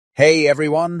Hey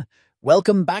everyone,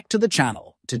 welcome back to the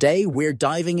channel. Today we're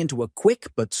diving into a quick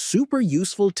but super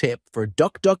useful tip for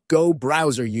DuckDuckGo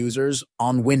browser users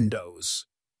on Windows.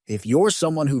 If you're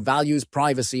someone who values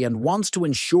privacy and wants to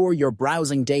ensure your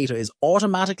browsing data is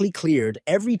automatically cleared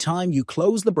every time you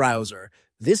close the browser,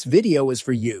 this video is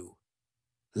for you.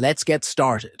 Let's get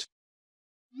started.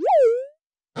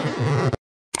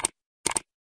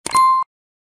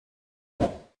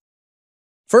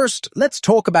 First, let's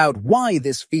talk about why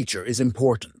this feature is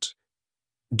important.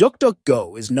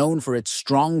 DuckDuckGo is known for its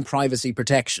strong privacy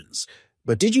protections,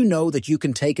 but did you know that you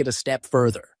can take it a step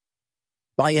further?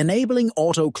 By enabling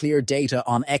auto-clear data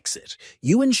on exit,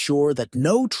 you ensure that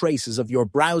no traces of your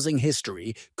browsing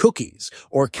history, cookies,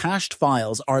 or cached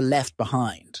files are left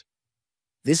behind.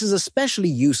 This is especially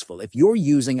useful if you're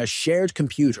using a shared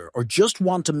computer or just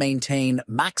want to maintain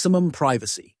maximum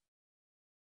privacy.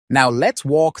 Now let's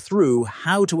walk through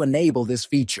how to enable this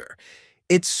feature.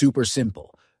 It's super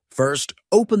simple. First,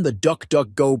 open the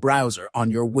DuckDuckGo browser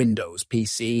on your Windows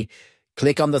PC.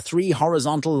 Click on the three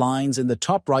horizontal lines in the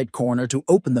top right corner to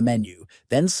open the menu,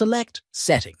 then select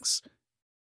Settings.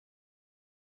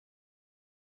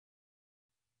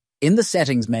 In the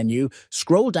Settings menu,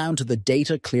 scroll down to the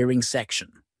Data Clearing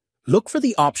section. Look for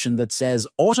the option that says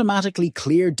Automatically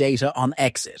Clear Data on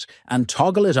Exit and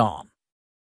toggle it on.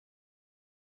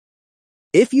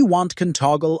 If you want, can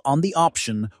toggle on the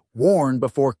option Warn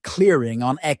before clearing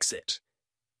on exit.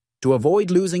 To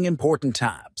avoid losing important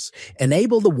tabs,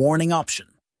 enable the warning option.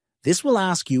 This will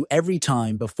ask you every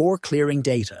time before clearing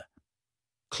data.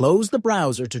 Close the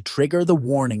browser to trigger the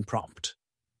warning prompt.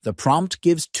 The prompt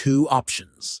gives two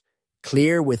options: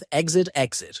 clear with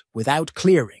exit without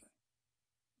clearing.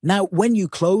 Now, when you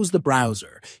close the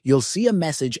browser, you'll see a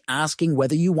message asking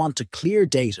whether you want to clear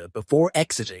data before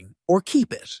exiting or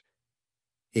keep it.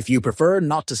 If you prefer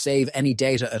not to save any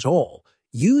data at all,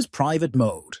 use private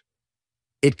mode.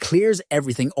 It clears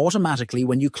everything automatically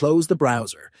when you close the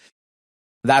browser.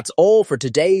 That's all for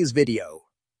today's video.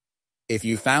 If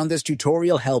you found this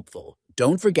tutorial helpful,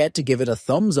 don't forget to give it a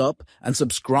thumbs up and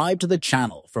subscribe to the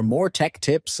channel for more tech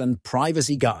tips and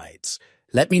privacy guides.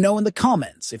 Let me know in the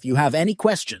comments if you have any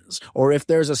questions or if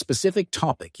there's a specific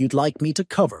topic you'd like me to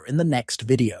cover in the next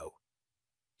video.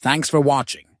 Thanks for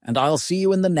watching, and I'll see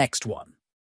you in the next one.